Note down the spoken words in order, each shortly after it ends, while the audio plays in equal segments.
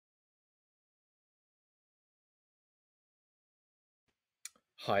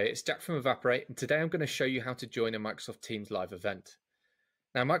Hi, it's Jack from Evaporate, and today I'm going to show you how to join a Microsoft Teams live event.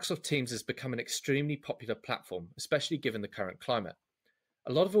 Now, Microsoft Teams has become an extremely popular platform, especially given the current climate.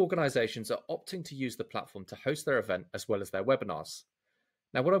 A lot of organizations are opting to use the platform to host their event as well as their webinars.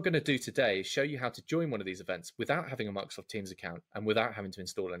 Now, what I'm going to do today is show you how to join one of these events without having a Microsoft Teams account and without having to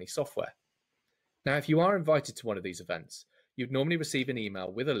install any software. Now, if you are invited to one of these events, you'd normally receive an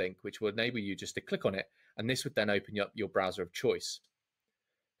email with a link which will enable you just to click on it, and this would then open up your browser of choice.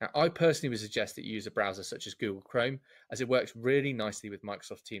 Now, I personally would suggest that you use a browser such as Google Chrome, as it works really nicely with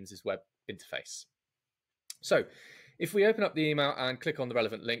Microsoft Teams' web interface. So if we open up the email and click on the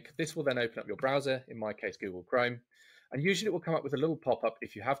relevant link, this will then open up your browser, in my case, Google Chrome. And usually it will come up with a little pop-up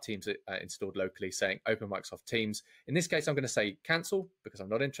if you have Teams installed locally saying open Microsoft Teams. In this case, I'm going to say cancel because I'm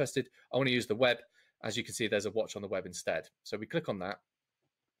not interested. I want to use the web. As you can see, there's a watch on the web instead. So we click on that.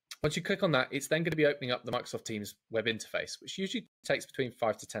 Once you click on that, it's then going to be opening up the Microsoft Teams web interface, which usually takes between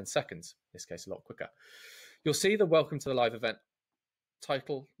 5 to 10 seconds, in this case a lot quicker. You'll see the Welcome to the Live Event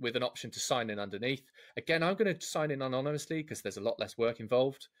title with an option to sign in underneath. Again, I'm going to sign in anonymously because there's a lot less work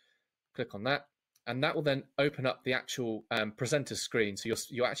involved. Click on that, and that will then open up the actual presenter screen. So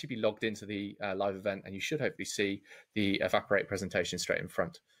you'll actually be logged into the live event, and you should hopefully see the Evaporate presentation straight in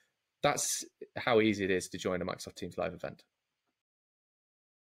front. That's how easy it is to join a Microsoft Teams live event.